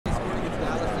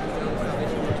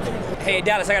Hey,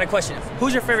 Dallas, I got a question.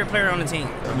 Who's your favorite player on the team?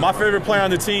 My favorite player on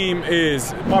the team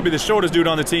is probably the shortest dude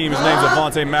on the team. His name's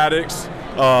Avonte Maddox.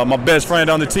 My best friend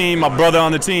on the team, my brother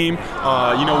on the team.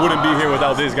 You know, wouldn't be here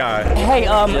without this guy. Hey,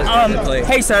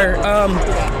 hey, sir.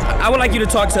 I would like you to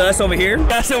talk to us over here.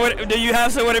 Do you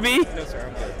have somewhere to be? No, sir.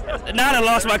 Now I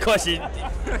lost my question.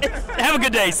 Have a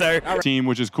good day, sir. Team,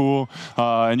 which is cool,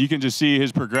 and you can just see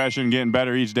his progression getting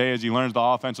better each day as he learns the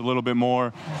offense a little bit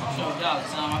more. So, Dallas,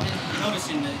 I've been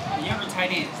noticing that the younger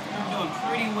tight ends, they're doing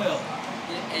pretty well.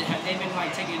 Have they been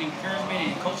like taking encouragement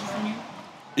and coaching from you?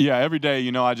 Yeah, every day,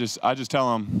 you know, I just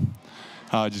tell them,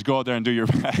 just go out there and do your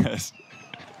best.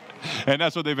 And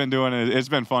that's what they've been doing. It's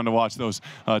been fun to watch those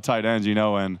tight ends, you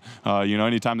know, and, you know,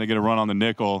 anytime they get a run on the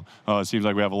nickel, it seems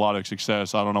like we have a lot of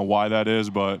success. I don't know why that is,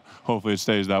 but hopefully it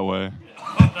stays that way.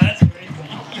 Oh, that's crazy.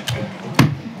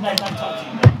 Nice talking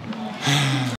to you.